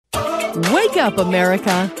Wake up,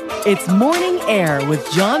 America. It's Morning Air with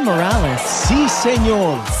John Morales. Si,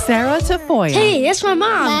 senor. Sarah Tafoya. Hey, it's my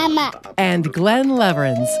mom. Mama. And Glenn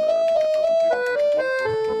Leverins.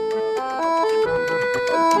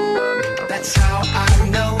 That's how I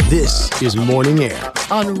know. This is Morning Air.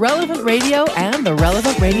 On Relevant Radio and the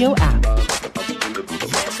Relevant Radio app.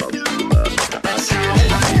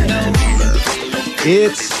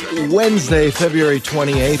 It's Wednesday, February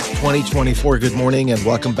 28th, 2024. Good morning and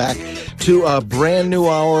welcome back to a brand new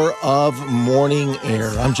hour of Morning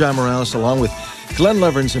Air. I'm John Morales along with Glen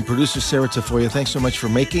Leverins and producer Sarah Tafoya. Thanks so much for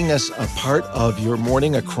making us a part of your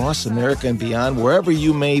morning across America and beyond, wherever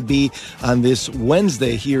you may be on this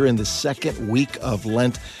Wednesday here in the second week of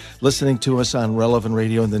Lent, listening to us on Relevant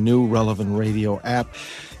Radio and the new Relevant Radio app.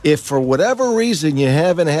 If for whatever reason you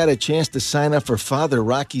haven't had a chance to sign up for Father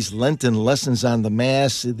Rocky's Lenten Lessons on the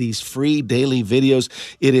Mass, these free daily videos,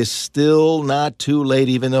 it is still not too late,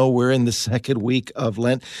 even though we're in the second week of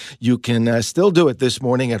Lent. You can still do it this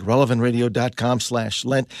morning at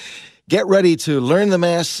relevantradio.com/Lent. Get ready to learn the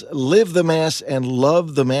Mass, live the Mass, and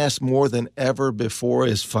love the Mass more than ever before.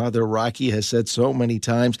 As Father Rocky has said so many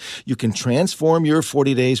times, you can transform your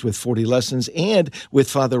 40 days with 40 lessons and with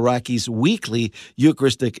Father Rocky's weekly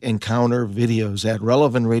Eucharistic Encounter videos at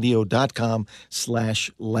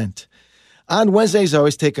relevantradio.com/Lent. On Wednesdays, I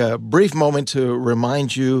always take a brief moment to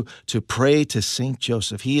remind you to pray to St.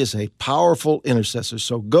 Joseph. He is a powerful intercessor,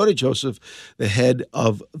 so go to Joseph, the head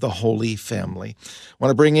of the Holy Family. I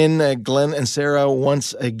want to bring in Glen and Sarah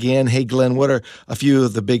once again. Hey, Glen, what are a few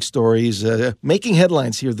of the big stories making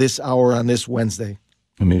headlines here this hour on this Wednesday?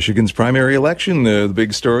 Michigan's primary election, the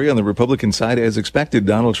big story on the Republican side, as expected.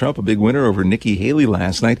 Donald Trump, a big winner over Nikki Haley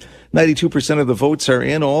last night. 92% of the votes are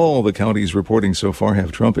in. All the counties reporting so far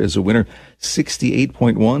have Trump as a winner,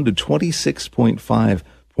 68.1 to 26.5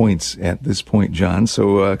 points at this point, John.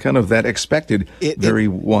 So kind of that expected, very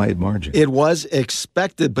wide margin. It was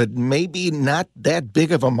expected, but maybe not that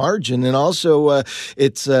big of a margin. And also,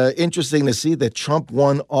 it's interesting to see that Trump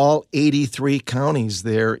won all 83 counties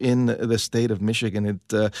there in the state of Michigan.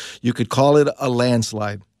 You could call it a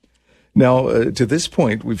landslide. Now, to this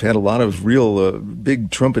point, we've had a lot of real big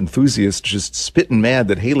Trump enthusiasts just spitting mad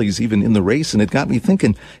that Haley's even in the race. And it got me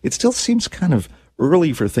thinking, it still seems kind of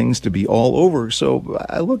early for things to be all over. So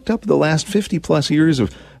I looked up the last 50 plus years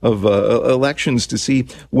of elections to see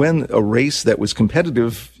when a race that was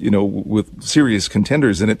competitive, with serious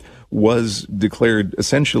contenders in it, was declared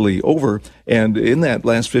essentially over. And in that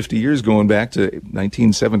last 50 years, going back to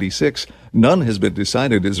 1976, none has been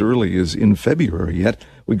decided as early as in February yet.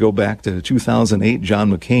 We go back to 2008.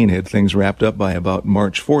 John McCain had things wrapped up by about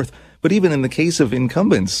March 4th. But even in the case of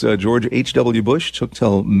incumbents, George H.W. Bush took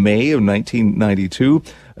till May of 1992.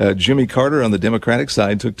 Jimmy Carter on the Democratic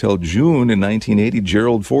side took till June in 1980.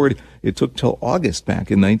 Gerald Ford, it took till August back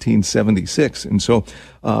in 1976. And so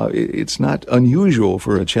it's not unusual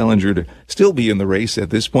for a challenger to still be in the race at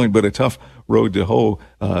this point, but a tough road to hoe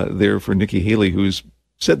there for Nikki Haley, who's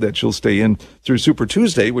said that she'll stay in through Super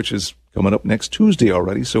Tuesday, which is coming up next Tuesday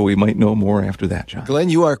already, so we might know more after that, John. Glenn,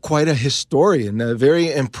 you are quite a historian,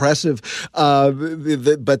 very impressive.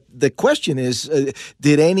 But the question is,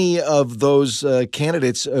 did any of those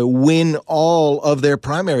candidates win all of their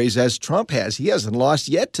primaries as Trump has? He hasn't lost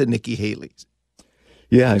yet to Nikki Haley.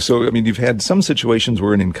 Yeah, so, you've had some situations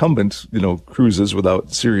where an incumbent, cruises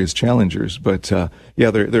without serious challengers. But,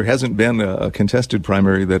 there hasn't been a contested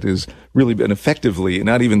primary that has really been effectively,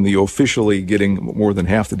 not even the officially getting more than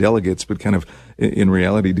half the delegates, but kind of in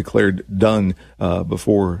reality declared done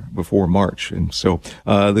before March. And so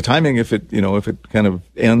the timing, if it kind of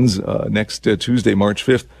ends next Tuesday, March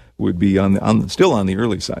 5th, would be still on the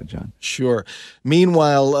early side, John. Sure.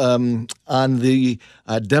 Meanwhile, on the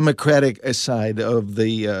Democratic side of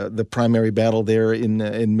the primary battle there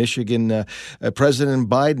in Michigan, President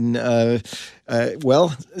Biden,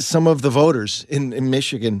 some of the voters in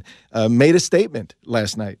Michigan made a statement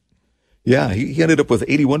last night. Yeah, he ended up with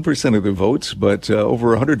 81% of the votes, but over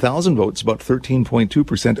 100,000 votes, about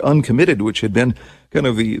 13.2% uncommitted, which had been kind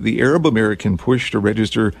of the Arab American push to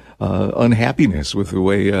register unhappiness with the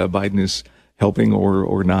way Biden is helping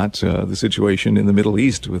or not the situation in the Middle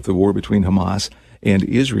East with the war between Hamas and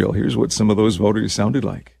Israel. Here's what some of those voters sounded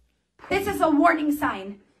like. This is a warning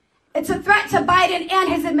sign. It's a threat to Biden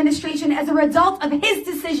and his administration as a result of his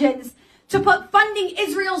decisions to put funding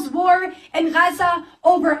Israel's war in Gaza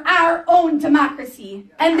over our own democracy.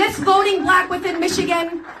 And this voting bloc within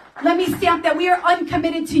Michigan, let me stamp that we are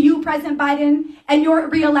uncommitted to you, President Biden, and your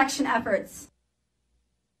re-election efforts.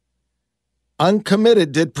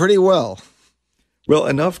 Uncommitted did pretty well. Well,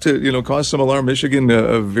 enough to, cause some alarm. Michigan,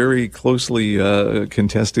 a very closely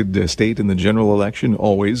contested state in the general election,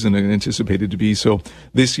 always, and anticipated to be so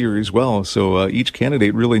this year as well. So each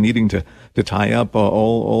candidate really needing to tie up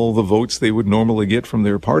all the votes they would normally get from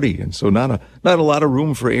their party. And so not a lot of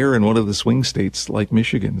room for error in one of the swing states like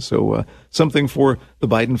Michigan. So something for the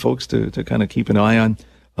Biden folks to kind of keep an eye on,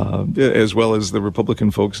 as well as the Republican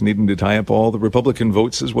folks needing to tie up all the Republican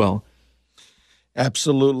votes as well.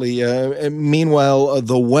 Absolutely. Meanwhile,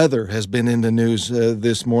 the weather has been in the news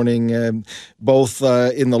this morning, both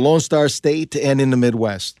in the Lone Star State and in the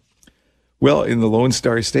Midwest. Well, in the Lone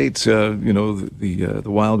Star States, the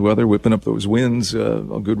wild weather whipping up those winds,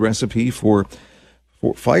 a good recipe for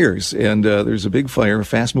fires. And there's a big fire, a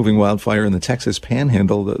fast-moving wildfire in the Texas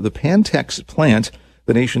Panhandle. The Pantex plant,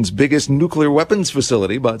 the nation's biggest nuclear weapons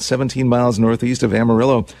facility, about 17 miles northeast of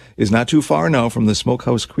Amarillo, is not too far now from the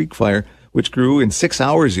Smokehouse Creek fire, which grew in 6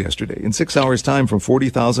 hours yesterday. In 6 hours' time, from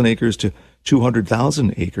 40,000 acres to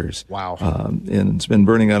 200,000 acres. Wow. And it's been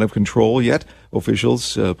burning out of control yet.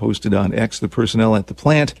 Officials posted on X the personnel at the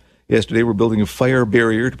plant yesterday were building a fire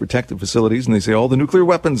barrier to protect the facilities, and they say all the nuclear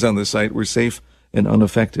weapons on the site were safe and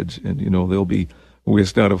unaffected. And, they'll be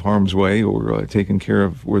whisked out of harm's way or taken care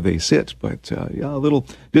of where they sit. But, a little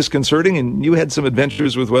disconcerting. And you had some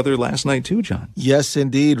adventures with weather last night too, John. Yes,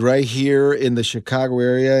 indeed. Right here in the Chicago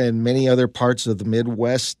area and many other parts of the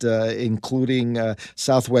Midwest, including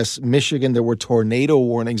Southwest Michigan, there were tornado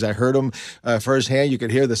warnings. I heard them firsthand. You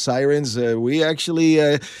could hear the sirens. We actually,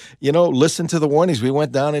 listened to the warnings. We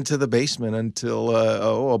went down into the basement until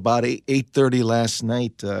about 8:30 last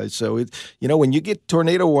night. So, when you get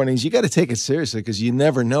tornado warnings, you got to take it seriously, because you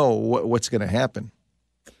never know what's going to happen.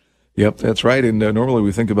 Yep, that's right. And normally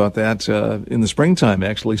we think about that in the springtime,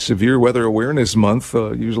 actually, Severe Weather Awareness Month,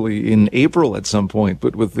 usually in April at some point.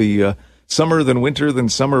 But with the summer than winter than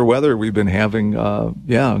summer weather we've been having,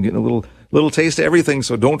 getting a little taste of everything.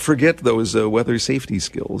 So don't forget those weather safety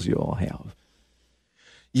skills you all have.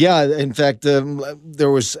 Yeah, in fact, there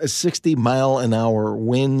was a 60-mile-an-hour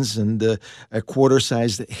winds and a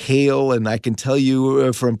quarter-sized hail, and I can tell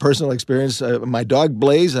you from personal experience, my dog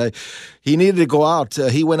Blaze, he needed to go out.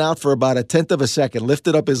 He went out for about a tenth of a second,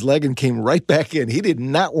 lifted up his leg, and came right back in. He did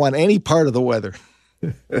not want any part of the weather.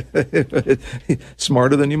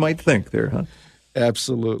 Smarter than you might think there, huh?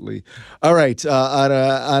 Absolutely. All right,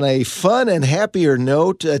 on a fun and happier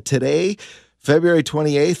note, today, February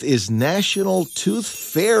 28th is National Tooth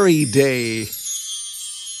Fairy Day.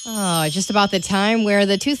 Oh, just about the time where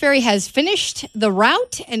the Tooth Fairy has finished the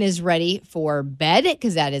route and is ready for bed,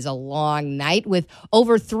 because that is a long night. With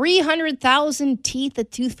over 300,000 teeth, the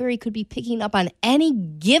Tooth Fairy could be picking up on any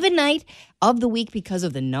given night of the week because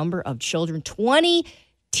of the number of children. 20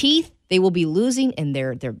 teeth they will be losing in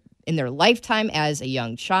their lifetime as a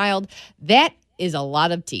young child. That is a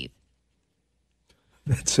lot of teeth.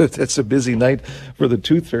 That's a busy night for the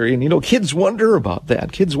Tooth Fairy. And, kids wonder about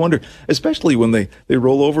that. Kids wonder, especially when they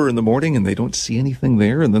roll over in the morning and they don't see anything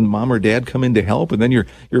there, and then mom or dad come in to help, and then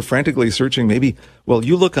you're frantically searching. Maybe, well,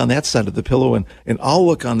 you look on that side of the pillow, and I'll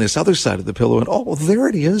look on this other side of the pillow, and, oh, well, there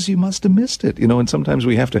it is. You must have missed it. And sometimes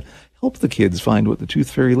we have to help the kids find what the Tooth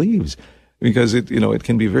Fairy leaves, because it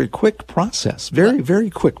can be a very quick process, very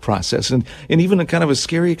quick process, and even a kind of a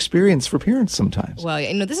scary experience for parents sometimes. Well,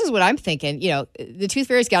 this is what I'm thinking. The Tooth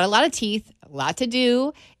Fairy's got a lot of teeth, a lot to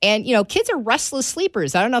do, and kids are restless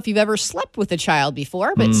sleepers. I don't know if you've ever slept with a child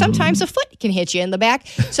before, but sometimes a foot can hit you in the back.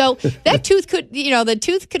 So that tooth the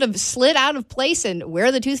tooth could have slid out of place, and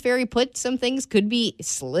where the Tooth Fairy put some things could be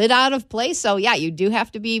slid out of place. So yeah, you do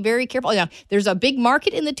have to be very careful. There's a big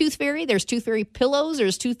market in the Tooth Fairy. There's Tooth Fairy pillows.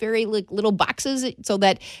 There's Tooth Fairy little boxes so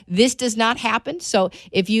that this does not happen. So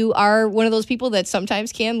if you are one of those people that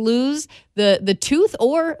sometimes can lose the tooth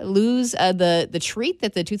or lose the treat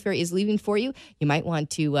that the Tooth Fairy is leaving for you, you might want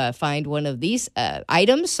to find one of these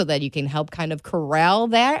items so that you can help kind of corral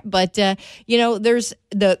that. But, there's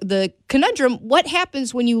the conundrum. What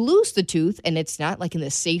happens when you lose the tooth and it's not like in the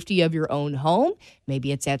safety of your own home?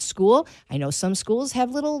 Maybe it's at school. I know some schools have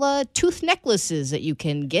little tooth necklaces that you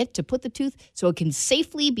can get to put the tooth so it can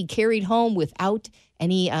safely be carried home without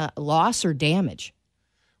any loss or damage.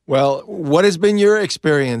 Well, what has been your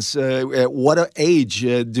experience? At what age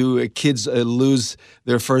do kids lose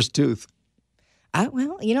their first tooth? I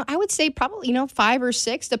would say probably, 5 or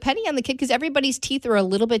 6, depending on the kid, because everybody's teeth are a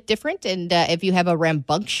little bit different. And if you have a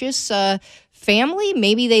rambunctious family,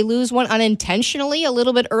 maybe they lose one unintentionally a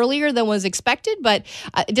little bit earlier than was expected. But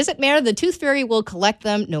it doesn't matter. The Tooth Fairy will collect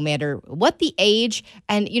them no matter what the age.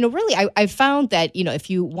 And, really, I found that, if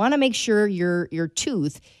you want to make sure your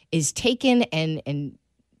tooth is taken and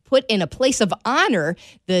put in a place of honor,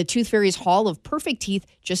 the Tooth Fairy's Hall of Perfect Teeth.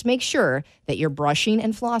 Just make sure that you're brushing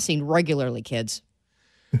and flossing regularly, kids.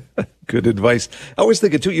 Good advice. I always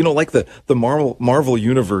think it too, like the Marvel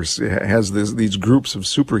universe has these groups of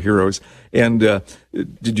superheroes. And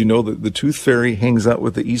did you know that the Tooth Fairy hangs out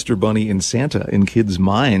with the Easter Bunny and Santa in kids'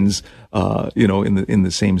 minds, in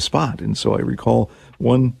the same spot? And so I recall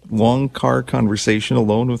one long car conversation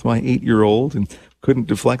alone with my 8-year-old, and couldn't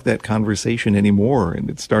deflect that conversation anymore. And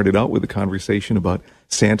it started out with a conversation about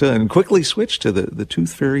Santa and quickly switched to the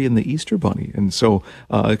Tooth Fairy and the Easter Bunny. And so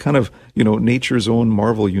kind of, nature's own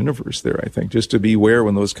Marvel universe there, I think, just to be aware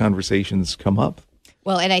when those conversations come up.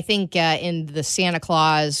 Well, and I think in the Santa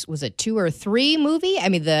Claus, was it 2 or 3 movie? I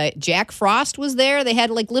mean, the Jack Frost was there. They had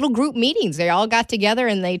like little group meetings. They all got together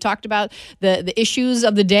and they talked about the issues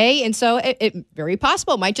of the day. And so it very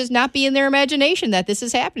possible. It might just not be in their imagination that this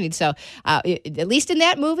is happening. So at least in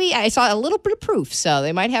that movie, I saw a little bit of proof. So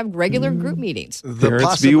they might have regular group meetings.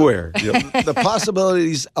 Parents beware. Yep. The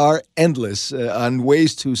possibilities are endless on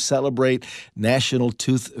ways to celebrate National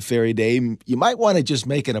Tooth Fairy Day. You might want to just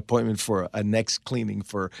make an appointment for a next cleaning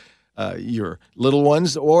for your little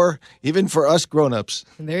ones, or even for us grown-ups.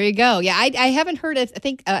 There you go. Yeah, I haven't heard it. I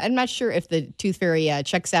think I'm not sure if the Tooth Fairy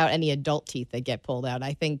checks out any adult teeth that get pulled out.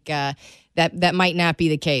 I think that might not be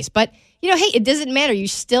the case. But hey, it doesn't matter. You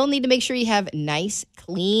still need to make sure you have nice,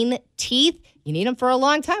 clean teeth. You need them for a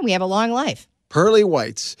long time. We have a long life. Pearly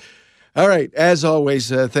whites. All right. As always,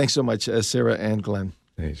 thanks so much, Sarah and Glenn.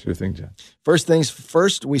 Hey, sure thing, John. First things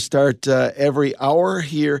first, we start every hour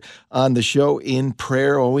here on the show in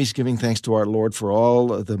prayer, always giving thanks to our Lord for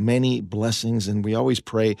all the many blessings. And we always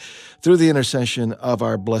pray through the intercession of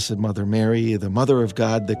our Blessed Mother Mary, the Mother of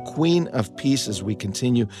God, the Queen of Peace, as we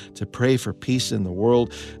continue to pray for peace in the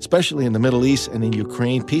world, especially in the Middle East and in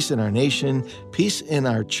Ukraine, peace in our nation, peace in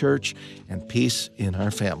our church, and peace in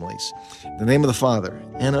our families. In the name of the Father,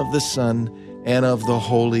 and of the Son, and of the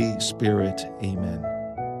Holy Spirit. Amen.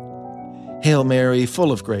 Hail Mary,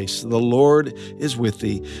 full of grace, the Lord is with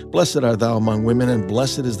thee. Blessed art thou among women, and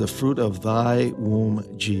blessed is the fruit of thy womb,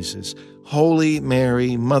 Jesus. Holy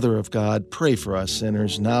Mary, Mother of God, pray for us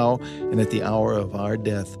sinners now and at the hour of our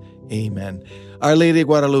death. Amen. Our Lady of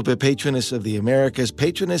Guadalupe, patroness of the Americas,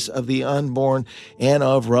 patroness of the unborn and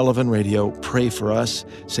of Relevant Radio, pray for us.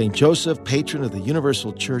 St. Joseph, patron of the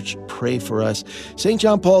Universal Church, pray for us. St.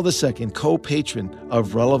 John Paul II, co-patron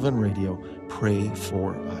of Relevant Radio, pray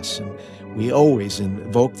for us. And we always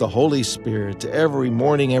invoke the Holy Spirit every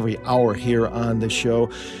morning, every hour here on the show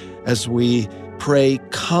as we pray,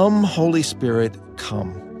 "Come, Holy Spirit,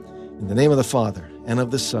 come." In the name of the Father, and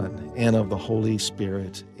of the Son, and of the Holy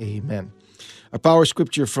Spirit. Amen. Our power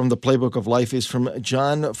scripture from the Playbook of Life is from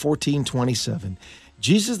John 14:27.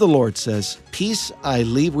 Jesus the Lord says, "Peace I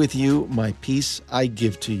leave with you, my peace I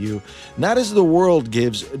give to you. Not as the world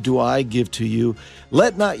gives, do I give to you.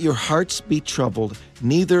 Let not your hearts be troubled,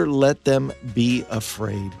 neither let them be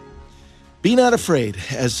afraid." Be not afraid,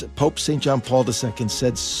 as Pope St. John Paul II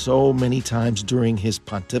said so many times during his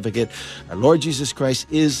pontificate. Our Lord Jesus Christ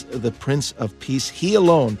is the Prince of Peace. He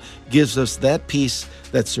alone gives us that peace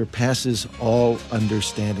that surpasses all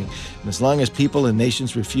understanding. And as long as people and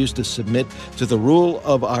nations refuse to submit to the rule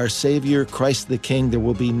of our Savior, Christ the King, there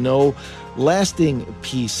will be no lasting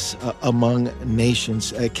peace among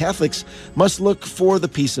nations. Catholics must look for the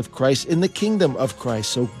peace of Christ in the kingdom of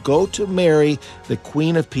Christ. So go to Mary, the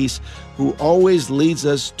Queen of Peace, who always leads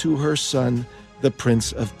us to her Son, the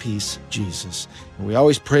Prince of Peace, Jesus. And we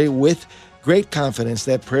always pray with great confidence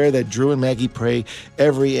that prayer that Drew and Maggie pray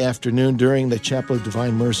every afternoon during the Chapel of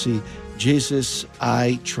Divine Mercy: Jesus,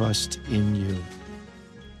 I trust in you.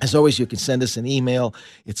 As always, you can send us an email.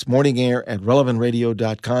 It's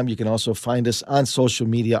morningair@relevantradio.com. You can also find us on social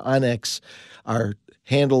media, on X. Our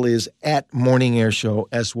handle is @morningair show,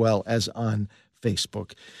 as well as on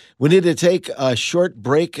Facebook. We need to take a short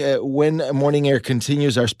break. When Morning Air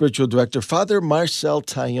continues, our spiritual director, Father Marcel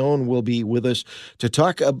Taillon, will be with us to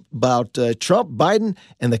talk about Trump, Biden,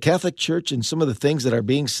 and the Catholic Church and some of the things that are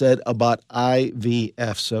being said about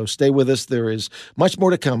IVF. So stay with us. There is much more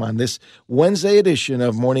to come on this Wednesday edition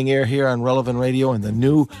of Morning Air here on Relevant Radio and the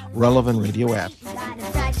new Relevant Radio app. We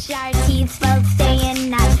gotta brush our teeth, folks, day and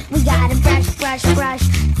night. We gotta brush, brush, brush.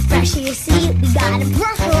 Brush your teeth. We gotta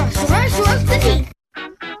brush, brush, brush, brush the teeth.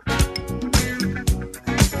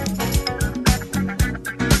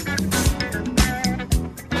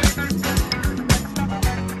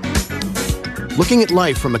 Looking at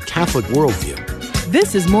life from a Catholic worldview.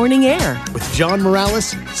 This is Morning Air. With John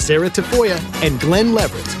Morales, Sarah Tafoya, and Glenn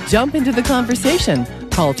Leverett. Jump into the conversation.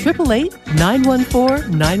 Call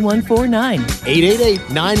 888-914-9149.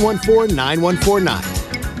 888-914-9149.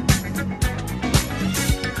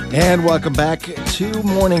 And welcome back to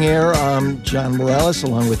Morning Air. I'm John Morales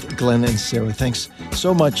along with Glen and Sarah. Thanks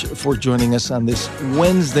so much for joining us on this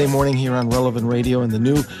Wednesday morning here on Relevant Radio and the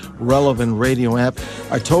new Relevant Radio app.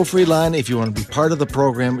 Our toll-free line, if you want to be part of the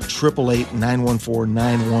program,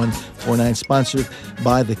 888-914-9149, sponsored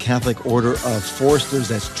by the Catholic Order of Foresters.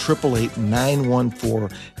 That's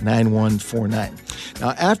 888-914-9149. Now,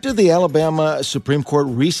 after the Alabama Supreme Court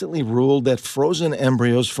recently ruled that frozen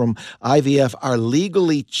embryos from IVF are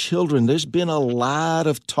legally children, there's been a lot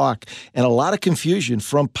of talk and a lot of confusion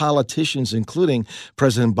from politicians, including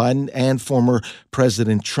President Biden and former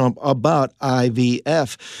President Trump, about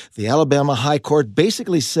IVF. The Alabama High Court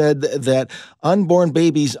basically said that unborn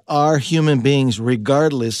babies are human beings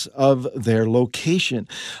regardless of their location.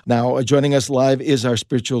 Now, joining us live is our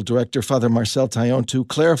spiritual director, Father Marcel Taillon, to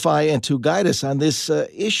clarify and to guide us on this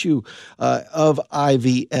issue of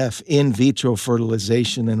IVF, in vitro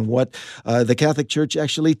fertilization, and what the Catholic Church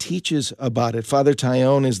actually teaches about it. Father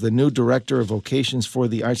Taillon is the new director of vocations for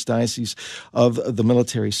the Archdiocese of the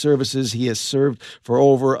Military Services. He has served for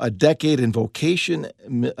over a decade in vocation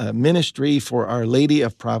ministry for Our Lady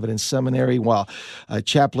of Providence Seminary, while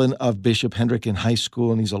chaplain of Bishop Hendricken High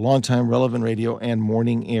School, and he's a longtime Relevant Radio and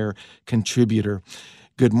Morning Air contributor.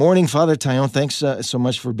 Good morning, Father Taillon. Thanks so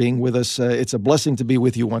much for being with us. It's a blessing to be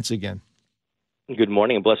with you once again. Good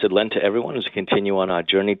morning and blessed Lent to everyone as we continue on our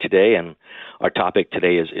journey today. And our topic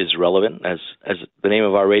today is relevant, as the name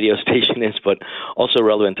of our radio station is, but also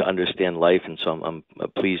relevant to understand life. And so I'm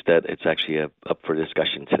pleased that it's actually up for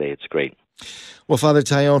discussion today. It's great. Well, Father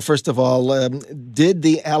Taillon, first of all, did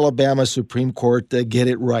the Alabama Supreme Court get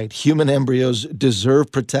it right? Human embryos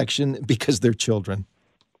deserve protection because they're children.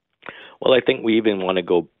 Well, I think we even want to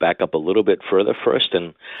go back up a little bit further first. And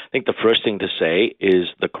I think the first thing to say is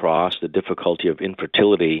the cross, the difficulty of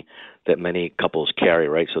infertility that many couples carry,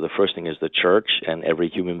 right? So the first thing is the church, and every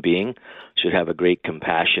human being should have a great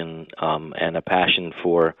compassion and a passion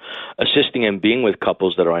for assisting and being with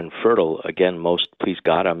couples that are infertile. Again, most, please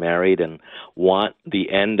God, are married and want the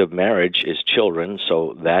end of marriage is children.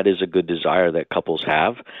 So that is a good desire that couples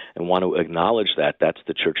have, and want to acknowledge that. That's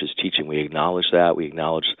the church's teaching. We acknowledge that. We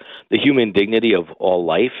acknowledge the human dignity of all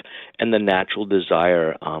life and the natural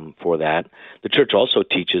desire for that. The church also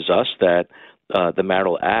teaches us that the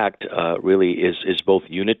marital act really is both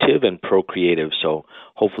unitive and procreative. So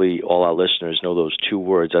hopefully all our listeners know those two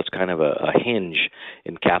words. That's kind of a hinge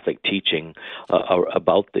in Catholic teaching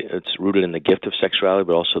about it's rooted in the gift of sexuality,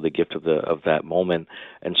 but also the gift of that moment.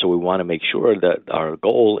 And so we want to make sure that our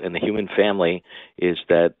goal in the human family is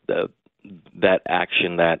that that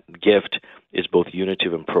action, that gift, is both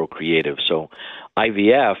unitive and procreative. So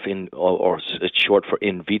IVF, or it's short for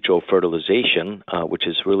in vitro fertilization, which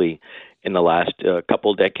is really in the last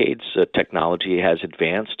couple decades, technology has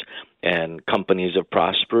advanced and companies have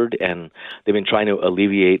prospered, and they've been trying to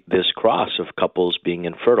alleviate this cross of couples being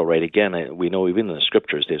infertile, right? Again, we know even in the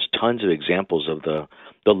scriptures, there's tons of examples of the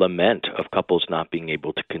lament of couples not being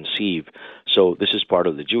able to conceive. So this is part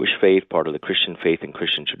of the Jewish faith, part of the Christian faith and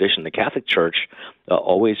Christian tradition. The Catholic Church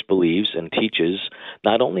always believes and teaches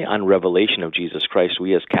not only on revelation of Jesus Christ.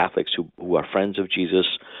 We as Catholics who are friends of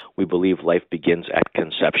Jesus, we believe life begins at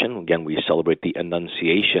conception. Again, we celebrate the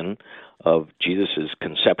Annunciation of Jesus'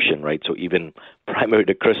 conception, right? So even primary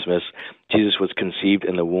to Christmas, Jesus was conceived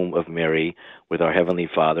in the womb of Mary with our Heavenly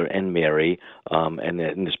Father and Mary, and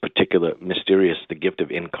in this particular mysterious, the gift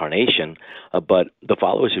of incarnation. But the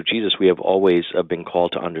followers of Jesus, we have always been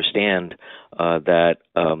called to understand that,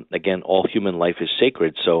 again, all human life is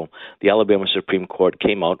sacred. So the Alabama Supreme Court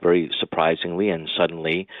came out very surprisingly and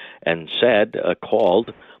suddenly and said,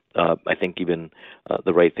 called, I think even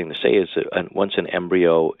the right thing to say is once an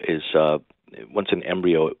embryo is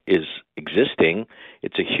existing,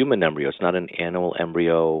 it's a human embryo. It's not an animal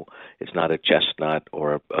embryo. It's not a chestnut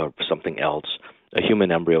or something else. A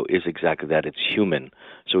human embryo is exactly that. It's human.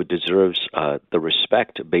 So it deserves the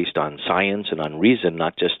respect based on science and on reason,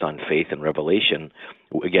 not just on faith and revelation.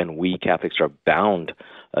 Again, we Catholics are bound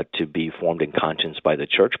to be formed in conscience by the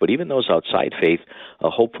Church, but even those outside faith,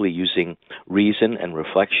 hopefully using reason and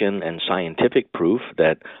reflection and scientific proof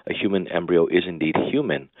that a human embryo is indeed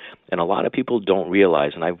human. And a lot of people don't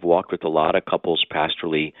realize, and I've walked with a lot of couples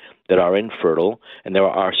pastorally that are infertile, and there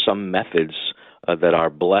are some methods that are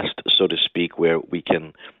blessed, so to speak, where we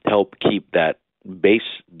can help keep that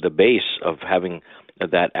the base of having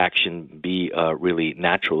that action be really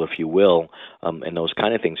natural, if you will, and those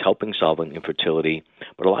kind of things, helping solving infertility.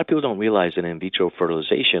 But a lot of people don't realize that in vitro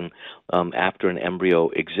fertilization, after an embryo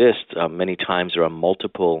exists, many times there are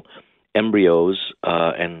multiple embryos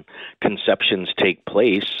and conceptions take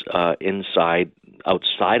place inside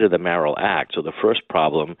outside of the marital act. So the first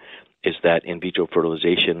problem is that in vitro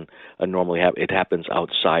fertilization normally it happens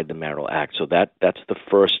outside the marital act. So that's the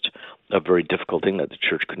first a very difficult thing that the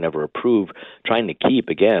church could never approve. Trying to keep,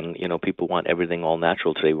 again, people want everything all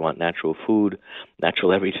natural today. We want natural food,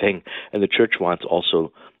 natural everything, and the church wants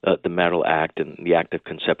also the marital act and the act of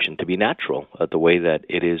conception to be natural, the way that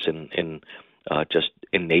it is in just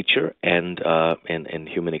in nature and in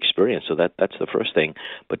human experience. So that's the first thing.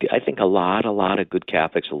 But I think a lot of good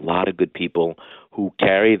Catholics, a lot of good people who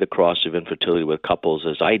carry the cross of infertility with couples,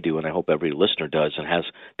 as I do, and I hope every listener does, and has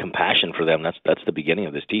compassion for them. That's the beginning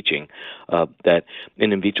of this teaching. That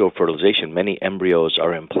in vitro fertilization, many embryos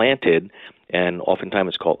are implanted, and oftentimes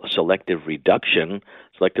it's called selective reduction.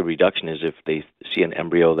 Selective reduction is if they see an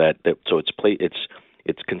embryo so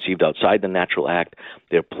it's conceived outside the natural act.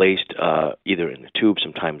 They're placed either in the tube,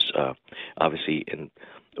 sometimes obviously in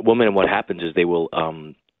women. And what happens is they will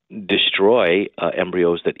destroy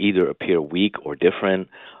embryos that either appear weak or different.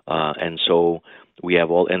 And so we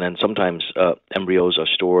have and then sometimes embryos are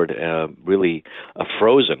stored really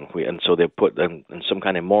frozen. And so they're put in some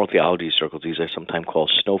kind of moral theology circles. These are sometimes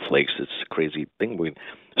called snowflakes. It's a crazy thing.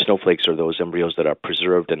 Snowflakes are those embryos that are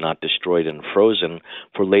preserved and not destroyed and frozen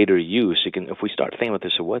for later use. If we start thinking about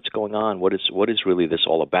this, so what's going on? What is really this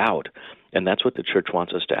all about? And that's what the church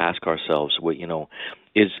wants us to ask ourselves.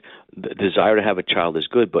 Is the desire to have a child is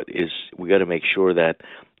good, but we got to make sure that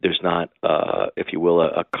there's not, if you will,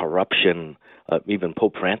 a corruption. Even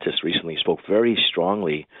Pope Francis recently spoke very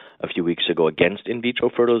strongly a few weeks ago against in vitro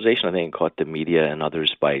fertilization. I think it caught the media and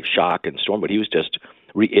others by shock and storm, but he was just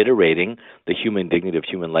reiterating the human dignity of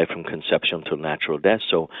human life from conception to natural death.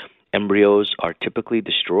 So embryos are typically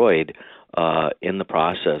destroyed in the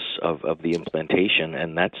process of the implantation,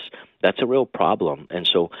 and that's a real problem. And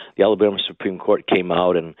so the Alabama Supreme Court came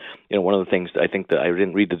out, and one of the things that I think that I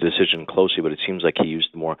didn't read the decision closely, but it seems like he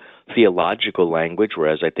used more theological language,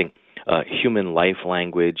 whereas I think human life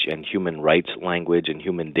language and human rights language and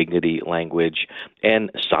human dignity language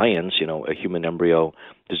and science, a human embryo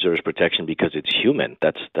deserves protection because it's human.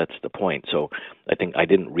 That's the point. So I think I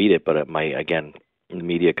didn't read it, but the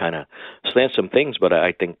media kind of slants some things, but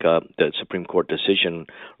I think the Supreme Court decision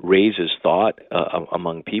raises thought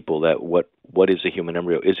among people that what is a human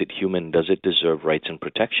embryo? Is it human? Does it deserve rights and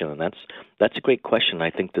protection? And that's a great question. I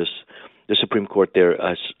think the Supreme Court there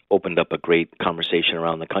has opened up a great conversation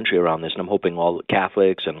around the country around this, and I'm hoping all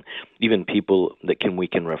Catholics and even people that we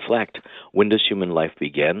can reflect, when does human life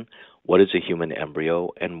begin? What is a human embryo,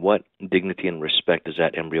 and what dignity and respect does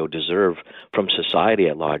that embryo deserve from society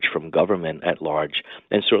at large, from government at large,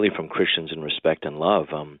 and certainly from Christians in respect and love?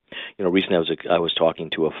 Recently I was talking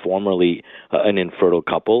to a formerly an infertile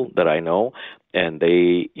couple that I know, and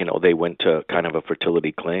they went to kind of a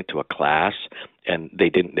fertility clinic, to a class, and they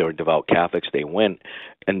were devout Catholics. They went,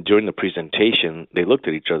 and during the presentation, they looked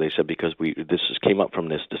at each other. They said, because this came up from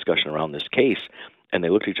this discussion around this case, and they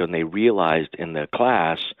looked at each other and they realized in the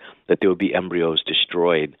class that there would be embryos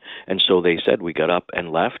destroyed. And so they said, we got up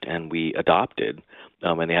and left and we adopted.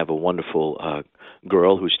 And they have a wonderful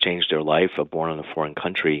girl who's changed their life, born in a foreign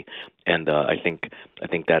country. And I think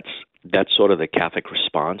that's sort of the Catholic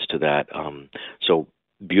response to that. So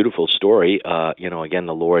beautiful story. Again,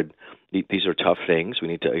 the Lord, these are tough things. We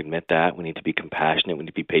need to admit that. We need to be compassionate. We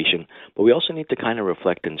need to be patient. But we also need to kind of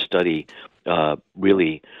reflect and study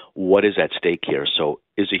really what is at stake here. So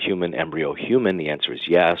is a human embryo human? The answer is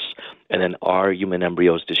yes. And then are human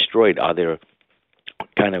embryos destroyed? Are there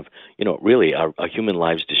kind of, really are human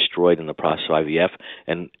lives destroyed in the process of IVF?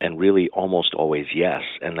 And really almost always yes.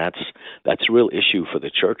 And that's a real issue for the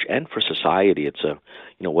church and for society. It's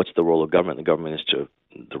what's the role of government? The government is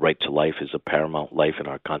the right to life is a paramount life in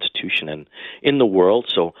our Constitution and in the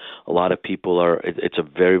world. So a lot of people it's a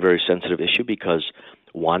very, very sensitive issue because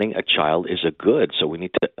wanting a child is a good. So we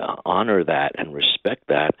need to honor that and respect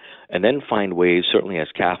that, and then find ways, certainly as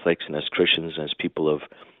Catholics and as Christians and as people of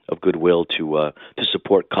goodwill, to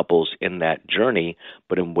support couples in that journey,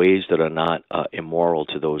 but in ways that are not immoral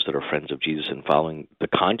to those that are friends of Jesus and following the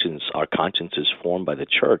conscience. Our conscience is formed by the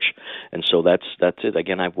church, and so that's it.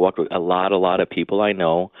 Again, I've walked with a lot of people I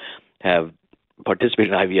know have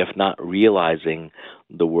participated in IVF, not realizing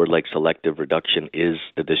the word like selective reduction is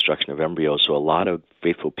the destruction of embryos. So a lot of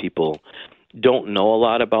faithful people don't know a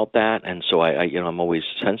lot about that, and so I'm always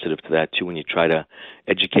sensitive to that too when you try to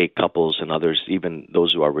educate couples and others, even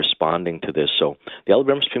those who are responding to this. So the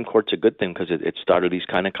Alabama Supreme Court's a good thing because it started these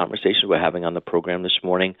kind of conversations we're having on the program this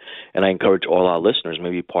morning, and I encourage all our listeners,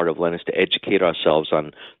 maybe part of Lent is to educate ourselves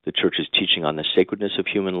on the Church's teaching on the sacredness of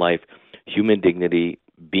human life, human dignity,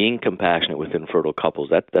 being compassionate with infertile couples.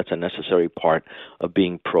 That's a necessary part of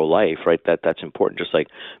being pro-life, right? That's important. Just like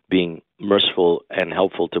being merciful and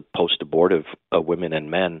helpful to post-abortive women and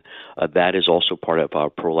men, that is also part of our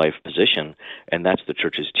pro-life position, and that's the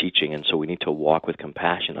church's teaching. And so we need to walk with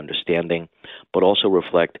compassion, understanding, but also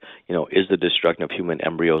reflect, is the destruction of human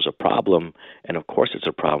embryos a problem? And of course it's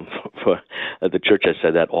a problem. For the church has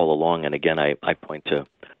said that all along. And again, I point to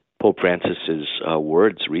Pope Francis's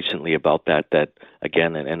words recently about that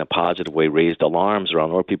again, in a positive way, raised alarms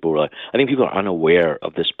around where people were. I think people are unaware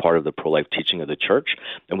of this part of the pro-life teaching of the church,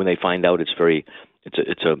 and when they find out,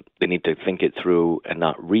 they need to think it through and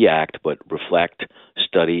not react, but reflect,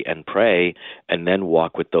 study, and pray, and then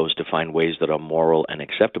walk with those to find ways that are moral and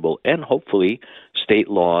acceptable, and hopefully state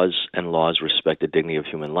laws and laws respect the dignity of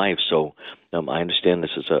human life. So I understand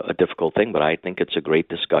this is a difficult thing, but I think it's a great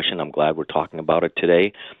discussion. I'm glad we're talking about it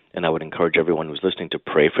today, and I would encourage everyone who's listening to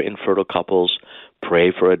pray for infertile couples,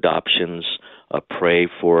 pray for adoptions, pray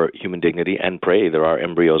for human dignity, and pray. There are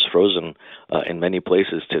embryos frozen in many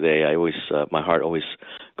places today. My heart always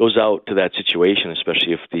goes out to that situation,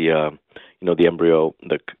 especially if the embryo,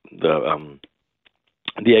 the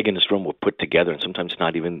egg and the sperm were put together, and sometimes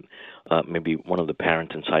not even maybe one of the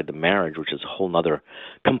parents inside the marriage, which is a whole other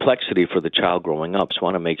complexity for the child growing up. So I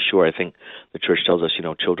want to make sure, I think the church tells us,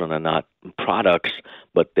 children are not products,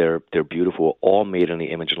 but they're beautiful, all made in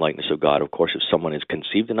the image and likeness of God. Of course, if someone is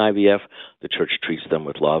conceived in IVF, the church treats them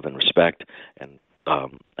with love and respect, and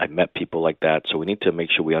I've met people like that. So we need to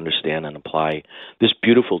make sure we understand and apply this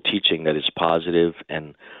beautiful teaching that is positive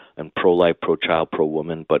and pro-life, pro-child,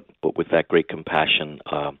 pro-woman, but with that great compassion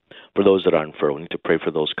for those that are infertile. We need to pray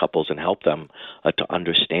for those couples and help them to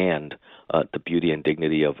understand the beauty and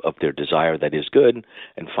dignity of their desire that is good,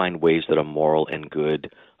 and find ways that are moral and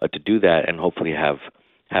good to do that, and hopefully have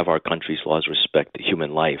our country's laws respect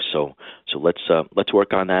human life. So let's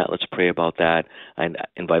work on that. Let's pray about that, and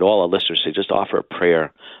invite all our listeners to just offer a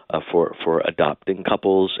prayer for adopting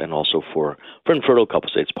couples, and also for infertile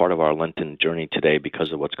couples. It's part of our Lenten journey today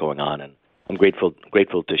because of what's going on, and I'm grateful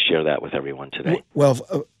to share that with everyone today. Well,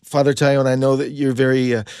 Father Taillon, I know that you're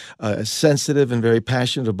very sensitive and very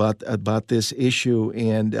passionate about this issue,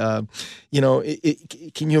 and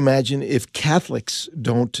can you imagine if Catholics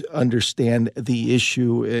don't understand the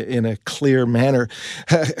issue in a clear manner,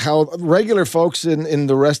 how regular folks in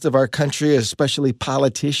the rest of our country, especially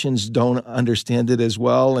politicians, don't understand it as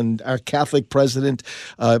well, and our Catholic president,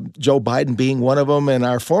 Joe Biden, being one of them, and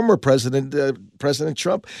our former president, President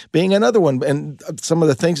Trump, being another one. And some of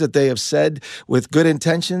the things that they have said with good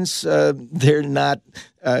intentions, they're not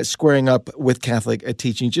squaring up with Catholic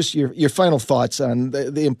teaching. Just your final thoughts on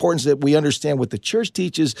the importance that we understand what the church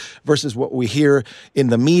teaches versus what we hear in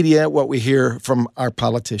the media, what we hear from our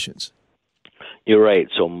politicians. You're right.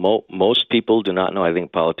 So most people do not know. I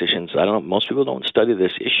think politicians, most people don't study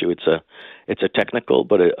this issue. It's a technical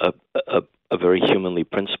but a very humanly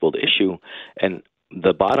principled issue. And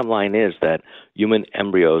the bottom line is that human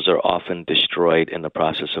embryos are often destroyed in the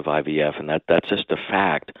process of IVF, and that's just a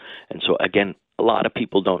fact. And so, again, a lot of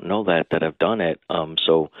people don't know that have done it.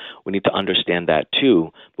 So we need to understand that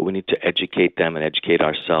too, but we need to educate them and educate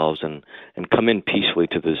ourselves, and come in peacefully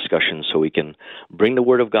to the discussion so we can bring the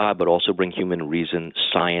Word of God, but also bring human reason,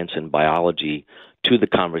 science, and biology to the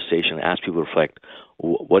conversation. Ask people to reflect,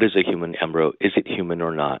 what is a human embryo? Is it human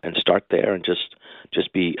or not? And start there, and just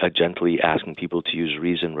be gently asking people to use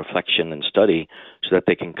reason, reflection, and study so that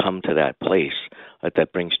they can come to that place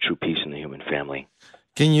that brings true peace in the human family.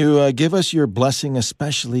 Can you give us your blessing,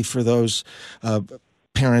 especially for those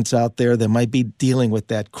parents out there that might be dealing with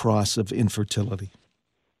that cross of infertility?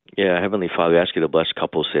 Yeah, Heavenly Father, I ask you to bless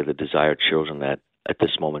couples, say the desired children that at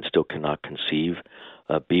this moment still cannot conceive.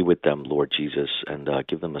 Be with them, Lord Jesus, and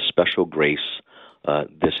give them a special grace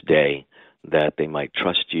this day, that they might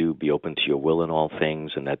trust you, be open to your will in all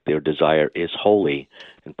things, and that their desire is holy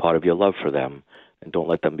and part of your love for them. And don't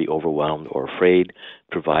let them be overwhelmed or afraid.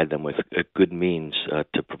 Provide them with a good means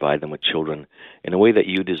to provide them with children in a way that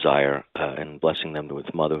you desire, and blessing them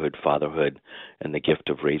with motherhood, fatherhood, and the gift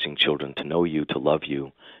of raising children to know you, to love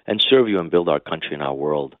you, and serve you and build our country and our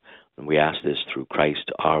world. And we ask this through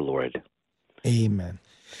Christ our Lord. Amen.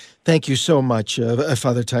 Thank you so much,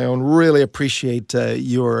 Father Taillon. Really appreciate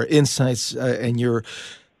your insights and your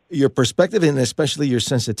perspective, and especially your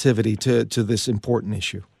sensitivity to this important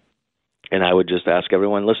issue. And I would just ask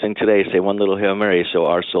everyone listening today, say one little Hail Mary so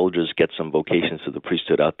our soldiers get some vocations to the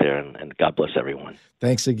priesthood out there, and God bless everyone.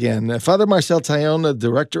 Thanks again. Father Marcel Taillon, the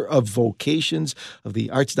Director of Vocations of the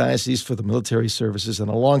Archdiocese for the Military Services, and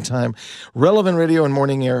a longtime Relevant Radio and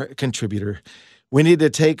Morning Air contributor. We need to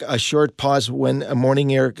take a short pause when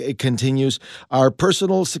Morning Air continues. Our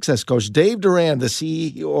personal success coach, Dave Durand, the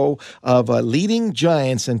CEO of Leading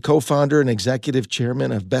Giants and co-founder and executive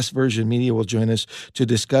chairman of Best Version Media, will join us to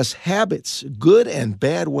discuss habits, good and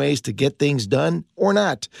bad ways to get things done or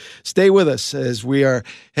not. Stay with us as we are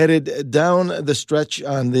headed down the stretch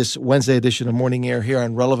on this Wednesday edition of Morning Air here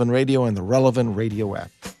on Relevant Radio and the Relevant Radio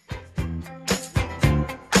app.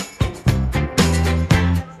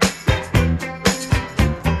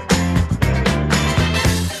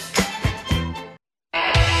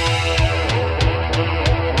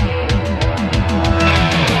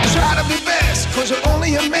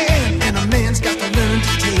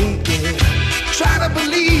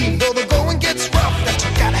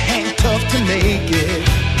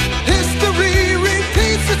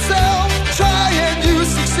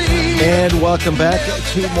 And welcome back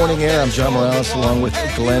to Morning Air. I'm John Morales along with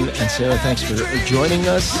Glen and Sarah. Thanks for joining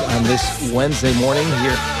us on this Wednesday morning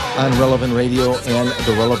here on Relevant Radio and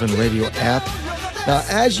the Relevant Radio app. Now,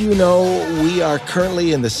 as you know, we are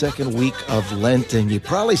currently in the second week of Lent, and you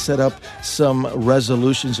probably set up some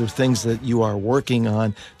resolutions or things that you are working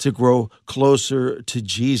on to grow closer to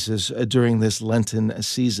Jesus during this Lenten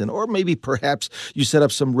season. Or maybe perhaps you set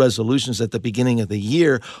up some resolutions at the beginning of the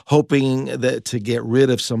year, hoping that to get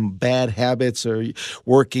rid of some bad habits or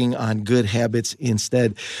working on good habits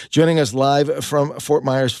instead. Joining us live from Fort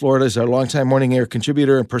Myers, Florida, is our longtime Morning Air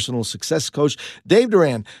contributor and personal success coach, Dave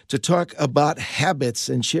Durand, to talk about habits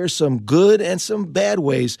and share some good and some bad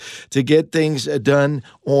ways to get things done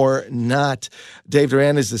or not. Dave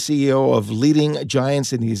Durand is the CEO of Leading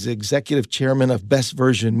Giants, and he's executive chairman of Best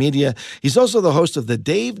Version Media. He's also the host of the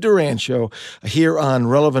Dave Durand Show here on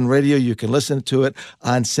Relevant Radio. You can listen to it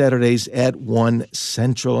on Saturdays at 1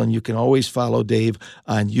 Central, and you can always follow Dave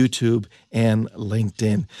on YouTube and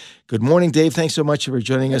LinkedIn. Good morning, Dave. Thanks so much for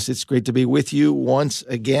joining us. It's great to be with you once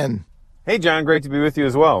again. Hey, John. Great to be with you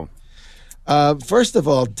as well. First of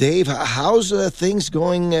all, Dave, how's things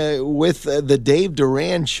going with the Dave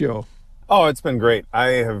Durand Show? Oh, it's been great. I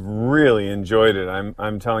have really enjoyed it.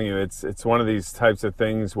 I'm telling you, it's one of these types of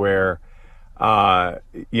things where,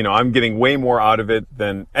 I'm getting way more out of it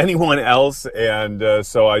than anyone else, and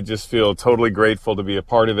so I just feel totally grateful to be a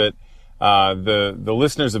part of it. The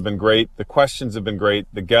listeners have been great. The questions have been great.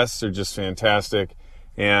 The guests are just fantastic.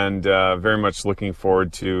 And very much looking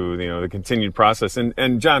forward to the continued process.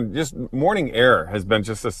 And John, just Morning Air has been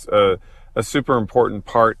just a super important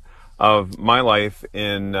part of my life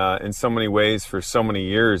in so many ways for so many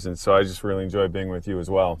years, and so I just really enjoy being with you as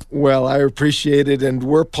well. Well, I appreciate it, and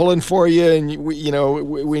we're pulling for you, and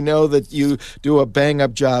we know that you do a bang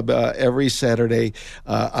up job every Saturday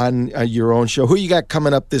on your own show. Who you got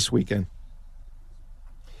coming up this weekend?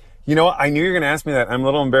 You know, I knew you were going to ask me that. I'm a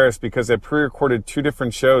little embarrassed because I pre-recorded 2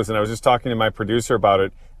 different shows, and I was just talking to my producer about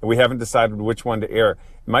it, and we haven't decided which one to air.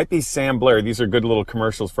 It might be Sam Blair. These are good little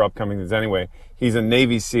commercials for upcoming things anyway. He's a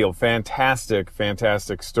Navy SEAL. Fantastic,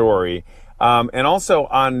 fantastic story. And also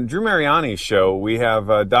on Drew Mariani's show, we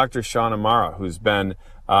have Dr. Sean Amara, who's been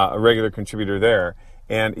a regular contributor there,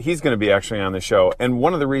 and he's going to be actually on the show. And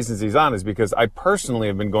one of the reasons he's on is because I personally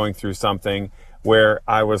have been going through something where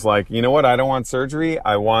I was like, you know what, I don't want surgery.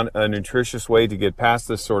 I want a nutritious way to get past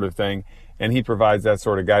this sort of thing. And he provides that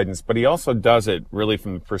sort of guidance. But he also does it really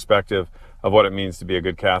from the perspective of what it means to be a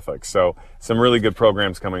good Catholic. So some really good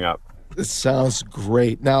programs coming up. It sounds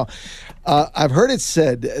great. Now, I've heard it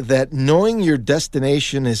said that knowing your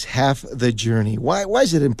destination is half the journey. Why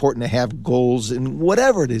is it important to have goals in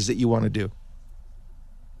whatever it is that you want to do?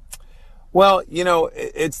 Well,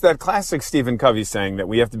 it's that classic Stephen Covey saying that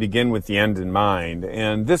we have to begin with the end in mind.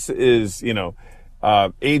 And this is,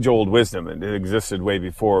 age-old wisdom. It existed way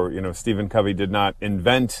before. Stephen Covey did not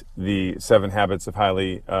invent the 7 Habits of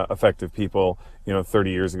Highly Effective People,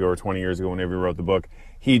 30 years ago or 20 years ago whenever he wrote the book.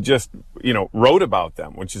 He just, wrote about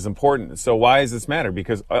them, which is important. So why does this matter?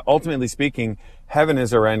 Because ultimately speaking, heaven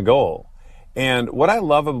is our end goal. And what I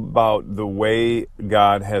love about the way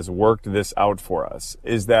God has worked this out for us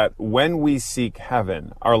is that when we seek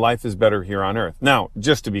heaven, our life is better here on earth. Now,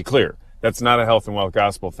 just to be clear, that's not a health and wealth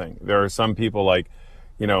gospel thing. There are some people like,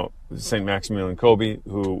 St. Maximilian Kolbe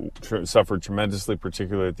who suffered tremendously,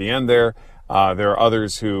 particularly at the end there. There are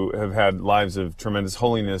others who have had lives of tremendous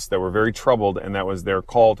holiness that were very troubled, and that was their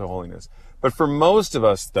call to holiness. But for most of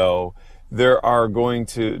us, though, there are going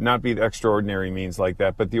to not be the extraordinary means like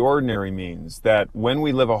that, but the ordinary means that when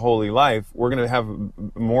we live a holy life, we're going to have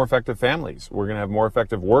more effective families. We're going to have more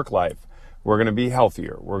effective work life. We're going to be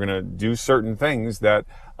healthier. We're going to do certain things that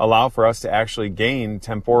allow for us to actually gain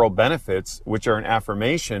temporal benefits, which are an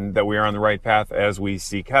affirmation that we are on the right path as we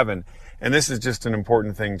seek heaven. And this is just an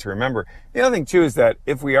important thing to remember. The other thing too is that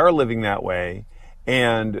if we are living that way,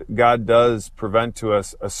 and God does prevent to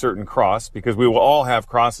us a certain cross, because we will all have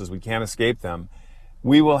crosses, we can't escape them,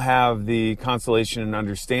 we will have the consolation and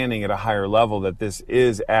understanding at a higher level that this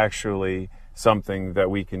is actually something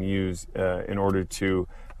that we can use in order to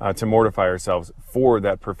mortify ourselves for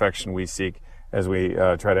that perfection we seek as we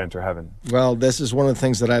try to enter heaven. Well, this is one of the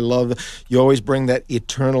things that I love. You always bring that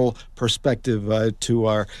eternal perspective to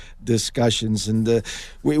our discussions. And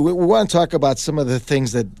we want to talk about some of the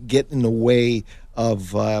things that get in the way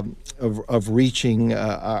of reaching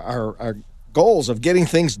our goals, of getting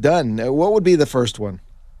things done. What would be the first one?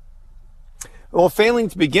 Well, failing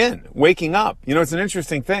to begin, waking up. You know, it's an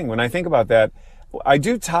interesting thing. When I think about that, I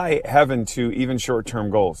do tie heaven to even short-term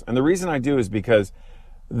goals. And the reason I do is because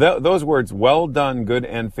those words, well done, good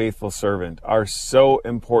and faithful servant, are so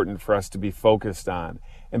important for us to be focused on.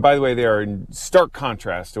 And by the way, they are in stark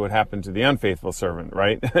contrast to what happened to the unfaithful servant,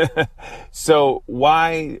 right? So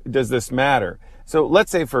why does this matter? So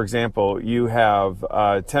let's say, for example, you have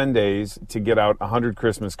 10 days to get out 100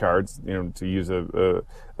 Christmas cards, you know, to use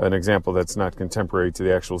an example that's not contemporary to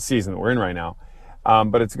the actual season that we're in right now,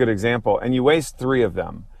 but it's a good example, and you waste 3 of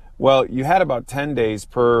them. Well, you had about 10 days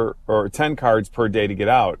or 10 cards per day to get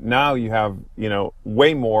out. Now you have, you know,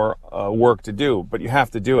 way more work to do, but you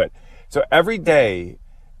have to do it. So every day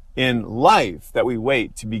in life that we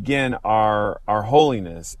wait to begin our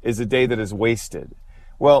holiness is a day that is wasted.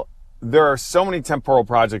 Well, there are so many temporal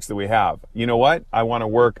projects that we have. You know what? I want to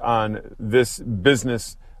work on this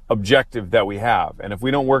business objective that we have. And if we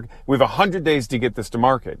don't work, we have 100 days to get this to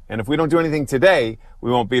market. And if we don't do anything today, we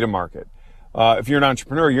won't be to market. If you're an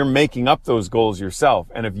entrepreneur, you're making up those goals yourself.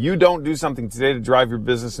 And if you don't do something today to drive your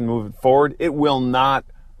business and move it forward, it will not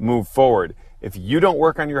move forward. If you don't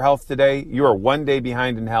work on your health today, you are 1 day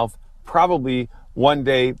behind in health, probably 1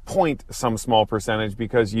 day point some small percentage,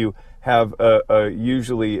 because you have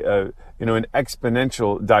usually an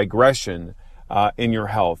exponential digression in your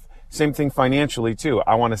health. Same thing financially too.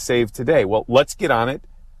 I want to save today. Well, let's get on it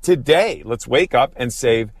today. Let's wake up and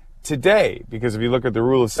save today, because if you look at the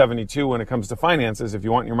rule of 72 when it comes to finances, if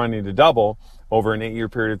you want your money to double over an 8-year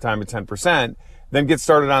period of time at 10%, then get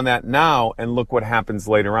started on that now and look what happens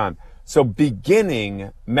later on. So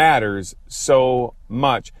beginning matters so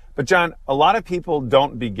much. But John, a lot of people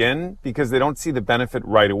don't begin because they don't see the benefit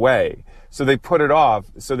right away. So they put it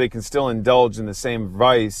off so they can still indulge in the same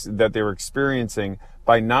vice that they were experiencing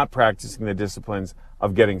by not practicing the disciplines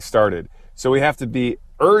of getting started. So we have to be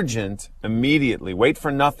urgent immediately, wait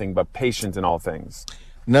for nothing, but patient in all things.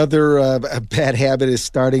 Another bad habit is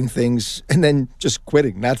starting things and then just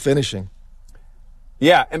quitting, not finishing.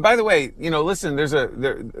 Yeah, and by the way, you know, listen,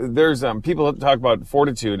 there's people talk about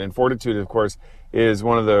fortitude, and fortitude, of course, is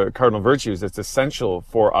one of the cardinal virtues that's essential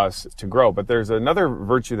for us to grow. But there's another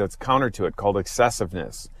virtue that's counter to it called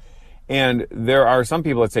excessiveness. And there are some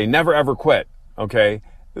people that say never ever quit, okay?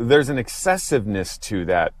 There's an excessiveness to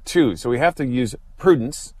that too. So we have to use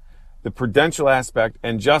prudence, the prudential aspect,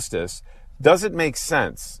 and justice. Does it make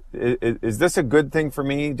sense? Is this a good thing for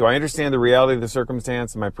me? Do I understand the reality of the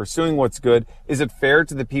circumstance? Am I pursuing what's good? Is it fair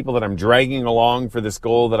to the people that I'm dragging along for this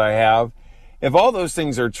goal that I have? If all those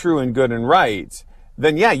things are true and good and right,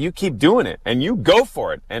 then yeah, you keep doing it and you go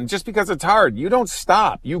for it. And just because it's hard, you don't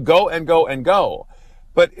stop. You go and go and go.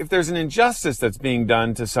 But if there's an injustice that's being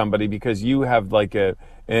done to somebody because you have like a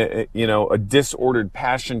disordered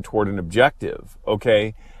passion toward an objective,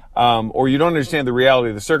 okay? Or you don't understand the reality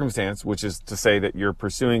of the circumstance, which is to say that you're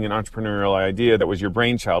pursuing an entrepreneurial idea that was your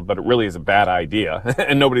brainchild, but it really is a bad idea,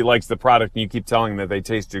 and nobody likes the product, and you keep telling them that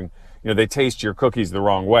they taste your cookies the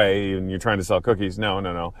wrong way, and you're trying to sell cookies.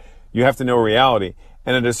 No. You have to know reality.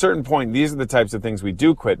 And at a certain point, these are the types of things we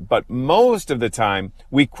do quit, but most of the time,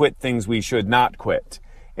 we quit things we should not quit.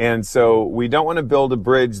 And so we don't want to build a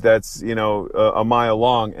bridge that's, a mile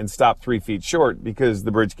long and stop 3 feet short, because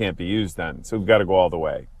the bridge can't be used then. So we've got to go all the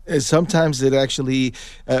way. Sometimes it actually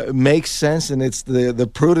makes sense, and it's the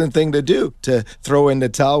prudent thing to do, to throw in the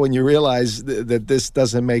towel when you realize that this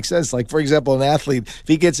doesn't make sense. Like, for example, an athlete, if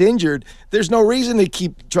he gets injured, there's no reason to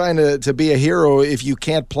keep trying to be a hero if you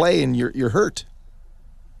can't play and you're hurt.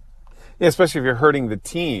 Yeah, especially if you're hurting the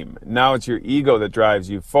team. Now it's your ego that drives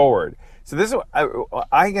you forward. So this is,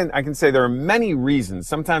 I can say there are many reasons.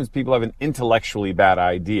 Sometimes people have an intellectually bad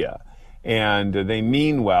idea, and they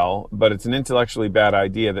mean well, but it's an intellectually bad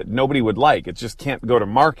idea that nobody would like. It just can't go to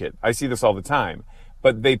market. I see this all the time.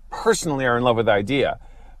 But they personally are in love with the idea.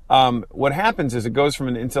 What happens is it goes from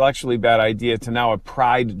an intellectually bad idea to now a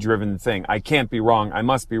pride-driven thing. I can't be wrong. I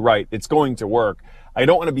must be right. It's going to work. I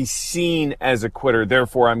don't want to be seen as a quitter.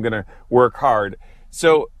 Therefore, I'm going to work hard.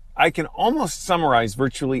 So I can almost summarize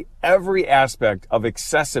virtually every aspect of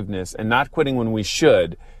excessiveness and not quitting when we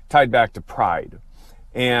should, tied back to pride.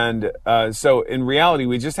 And so in reality,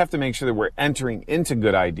 we just have to make sure that we're entering into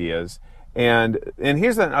good ideas. And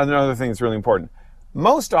here's another thing that's really important.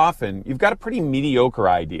 Most often, you've got a pretty mediocre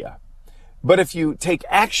idea. But if you take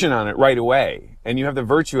action on it right away, and you have the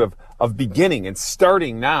virtue of beginning and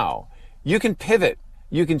starting now, you can pivot,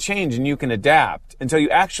 you can change, and you can adapt until you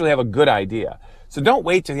actually have a good idea. So don't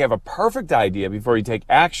wait till you have a perfect idea before you take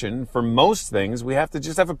action. For most things, we have to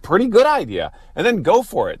just have a pretty good idea and then go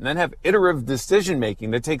for it, and then have iterative decision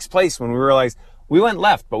making that takes place when we realize we went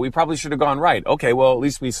left, but we probably should have gone right. Okay, well, at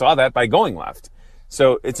least we saw that by going left.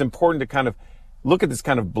 So it's important to kind of look at this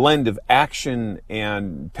kind of blend of action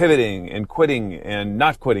and pivoting and quitting and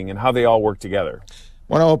not quitting and how they all work together.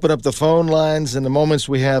 Want to open up the phone lines in the moments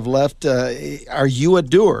we have left. Are you a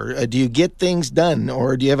doer? Do you get things done,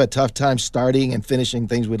 or do you have a tough time starting and finishing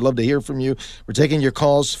things? We'd love to hear from you. We're taking your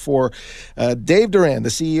calls for Dave Durand, the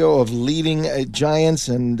CEO of Leading Giants,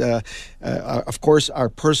 and of course, our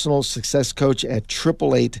personal success coach at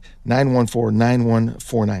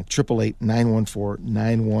 888-914-9149.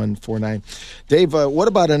 888-914-9149. Dave, what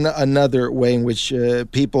about another way in which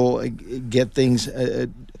people get things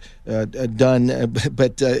done,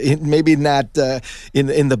 but maybe not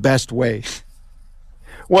in the best way?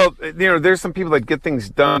 Well, there's some people that get things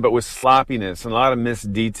done, but with sloppiness and a lot of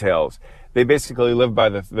missed details. They basically live by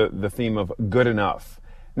the theme of good enough.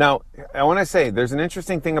 Now, I want to say there's an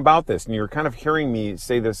interesting thing about this, and you're kind of hearing me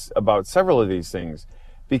say this about several of these things,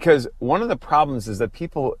 because one of the problems is that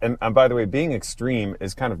people, and by the way, being extreme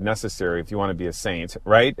is kind of necessary if you want to be a saint,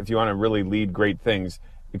 right? If you want to really lead great things,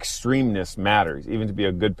 extremeness matters. Even to be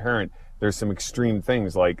a good parent, there's some extreme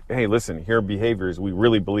things like, hey, listen, here are behaviors we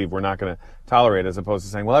really believe we're not going to tolerate, as opposed to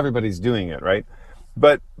saying, well, everybody's doing it, right?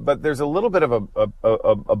 But there's a little bit of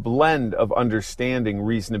a blend of understanding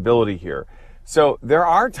reasonability here. So there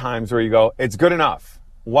are times where you go, it's good enough.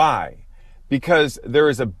 Why? Because there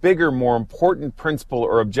is a bigger, more important principle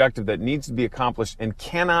or objective that needs to be accomplished and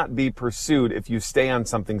cannot be pursued if you stay on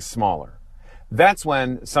something smaller. That's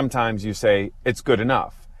when sometimes you say, it's good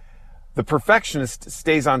enough. The perfectionist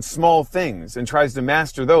stays on small things and tries to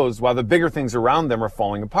master those while the bigger things around them are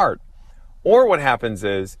falling apart. Or what happens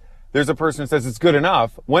is, there's a person who says it's good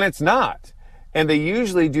enough when it's not. And they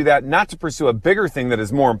usually do that not to pursue a bigger thing that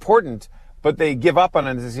is more important, but they give up on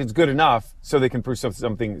it and say it's good enough so they can pursue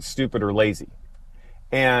something stupid or lazy.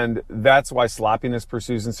 And that's why sloppiness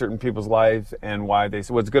pursues in certain people's lives, and why they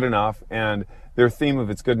say, well, it's good enough. And their theme of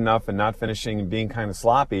it's good enough and not finishing and being kind of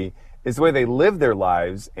sloppy is the way they live their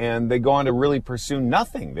lives, and they go on to really pursue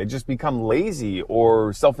nothing. They just become lazy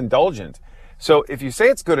or self-indulgent. So if you say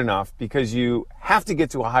it's good enough because you have to get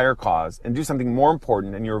to a higher cause and do something more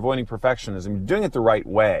important, and you're avoiding perfectionism, you're doing it the right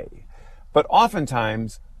way. But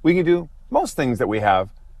oftentimes, we can do most things that we have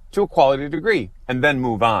to a quality degree and then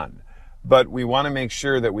move on. But we want to make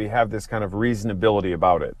sure that we have this kind of reasonability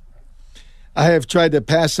about it. I have tried to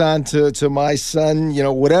pass on to my son,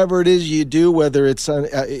 whatever it is you do, whether it's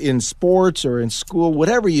in sports or in school,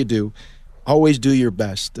 whatever you do, always do your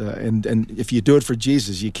best. And if you do it for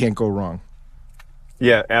Jesus, you can't go wrong.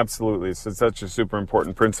 Yeah, absolutely. So it's such a super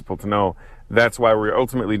important principle to know. That's why we're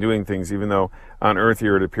ultimately doing things, even though on earth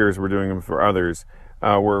here it appears we're doing them for others.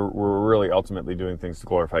 We're really ultimately doing things to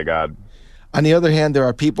glorify God. On the other hand, there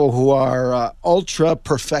are people who are ultra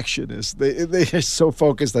perfectionists. They're so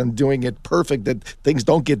focused on doing it perfect that things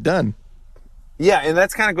don't get done. Yeah, and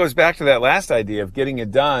that kind of goes back to that last idea of getting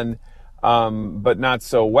it done, but not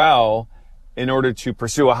so well in order to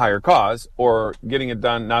pursue a higher cause, or getting it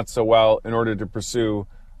done not so well in order to pursue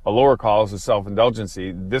a lower cause of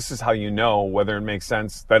self-indulgency. This is how you know whether it makes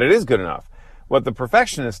sense that it is good enough. What the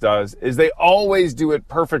perfectionist does is they always do it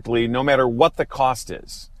perfectly, no matter what the cost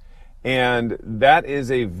is. And that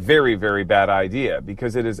is a very, very bad idea,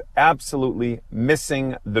 because it is absolutely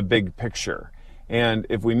missing the big picture. And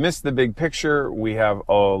if we miss the big picture, we have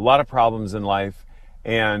a lot of problems in life.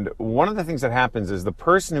 And one of the things that happens is the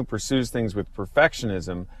person who pursues things with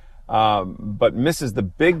perfectionism, but misses the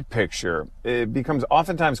big picture, it becomes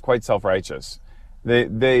oftentimes quite self-righteous.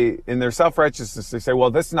 They in their self-righteousness, they say, well,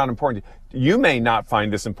 this is not important. You may not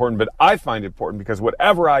find this important, but I find it important because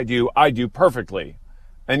whatever I do perfectly.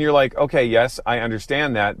 And you're like, okay, yes, I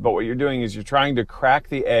understand that. But what you're doing is you're trying to crack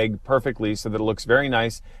the egg perfectly so that it looks very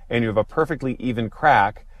nice and you have a perfectly even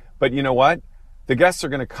crack. But you know what? The guests are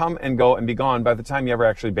going to come and go and be gone by the time you ever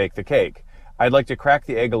actually bake the cake. I'd like to crack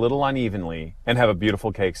the egg a little unevenly and have a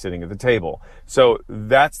beautiful cake sitting at the table. So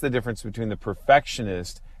that's the difference between the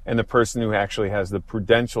perfectionist and the person who actually has the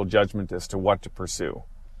prudential judgment as to what to pursue.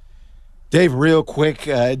 Dave, real quick,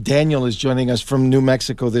 Daniel is joining us from New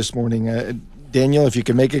Mexico this morning. Daniel, if you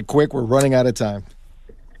can make it quick, we're running out of time.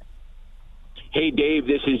 Hey, Dave,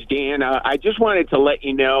 this is Dan. I just wanted to let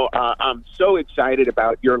you know I'm so excited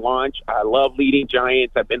about your launch. I love Leading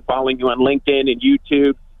Giants. I've been following you on LinkedIn and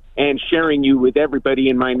YouTube and sharing you with everybody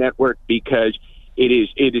in my network because it is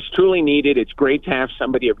truly needed. It's great to have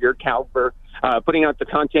somebody of your caliber putting out the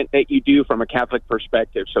content that you do from a Catholic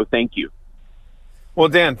perspective. So thank you. Well,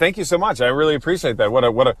 Dan, thank you so much. I really appreciate that. What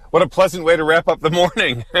a pleasant way to wrap up the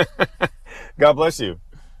morning. God bless you.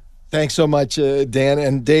 Thanks so much, Dan.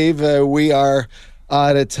 And Dave, we are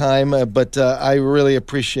out of time, but I really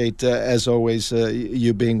appreciate, as always,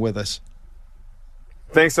 you being with us.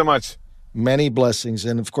 Thanks so much. Many blessings.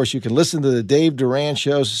 And, of course, you can listen to the Dave Durand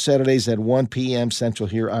Show Saturdays at 1 p.m. Central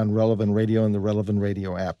here on Relevant Radio and the Relevant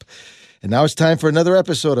Radio app. And now it's time for another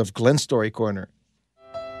episode of Glenn's Story Corner.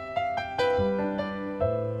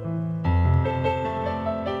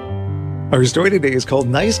 Our story today is called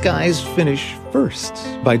Nice Guys Finish First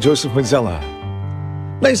by Joseph Mazzella.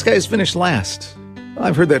 Nice guys finish last.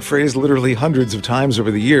 I've heard that phrase literally hundreds of times over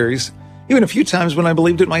the years, even a few times when I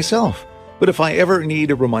believed it myself. But if I ever need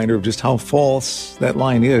a reminder of just how false that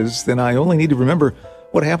line is, then I only need to remember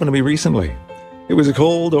what happened to me recently. It was a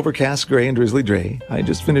cold, overcast, gray, and drizzly day. I had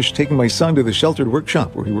just finished taking my son to the sheltered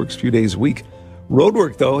workshop where he works a few days a week.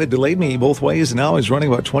 Roadwork, though, had delayed me both ways, and now I was running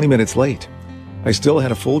about 20 minutes late. I still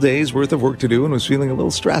had a full day's worth of work to do and was feeling a little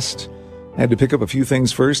stressed. I had to pick up a few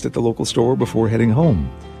things first at the local store before heading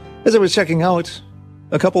home. As I was checking out,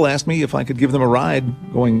 a couple asked me if I could give them a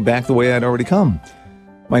ride going back the way I'd already come.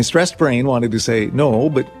 My stressed brain wanted to say no,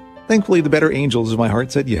 but thankfully the better angels of my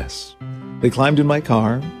heart said yes. They climbed in my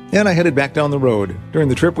car, and I headed back down the road. During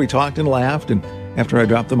the trip, we talked and laughed, and after I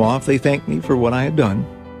dropped them off, they thanked me for what I had done.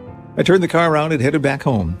 I turned the car around and headed back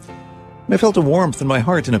home. I felt a warmth in my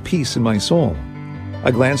heart and a peace in my soul. I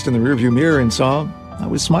glanced in the rearview mirror and saw I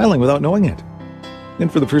was smiling without knowing it.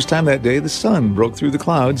 And for the first time that day, the sun broke through the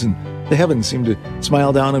clouds and the heavens seemed to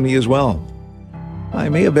smile down on me as well. I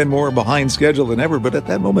may have been more behind schedule than ever, but at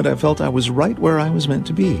that moment I felt I was right where I was meant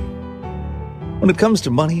to be. When it comes to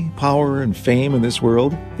money, power, and fame in this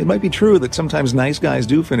world, it might be true that sometimes nice guys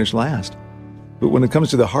do finish last. But when it comes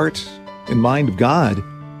to the heart and mind of God,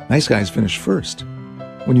 nice guys finish first.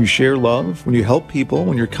 When you share love, when you help people,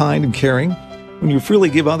 when you're kind and caring, when you freely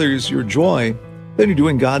give others your joy, then you're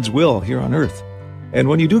doing God's will here on earth. And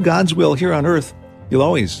when you do God's will here on earth, you'll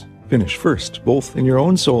always finish first, both in your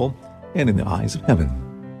own soul and in the eyes of heaven.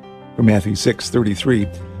 From Matthew 6:33,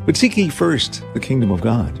 but seek ye first the kingdom of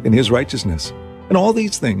God and his righteousness, and all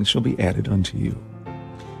these things shall be added unto you.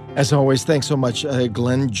 As always, thanks so much,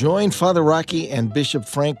 Glenn. Join Father Rocky and Bishop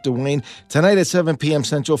Frank Duane tonight at 7 p.m.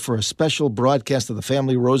 Central for a special broadcast of the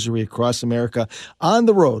Family Rosary across America on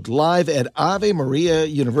the road, live at Ave Maria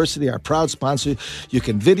University, our proud sponsor. You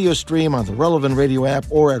can video stream on the Relevant Radio app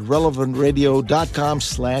or at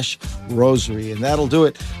relevantradio.com/rosary. And that'll do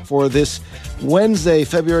it for this Wednesday,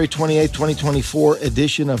 February 28, 2024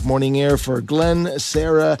 edition of Morning Air. For Glen,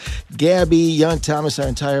 Sarah, Gabby, Young Thomas, our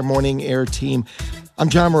entire Morning Air team, I'm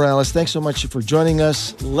John Morales. Thanks so much for joining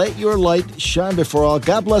us. Let your light shine before all.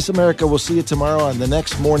 God bless America. We'll see you tomorrow on the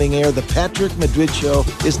next Morning Air. The Patrick Madrid Show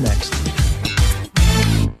is next.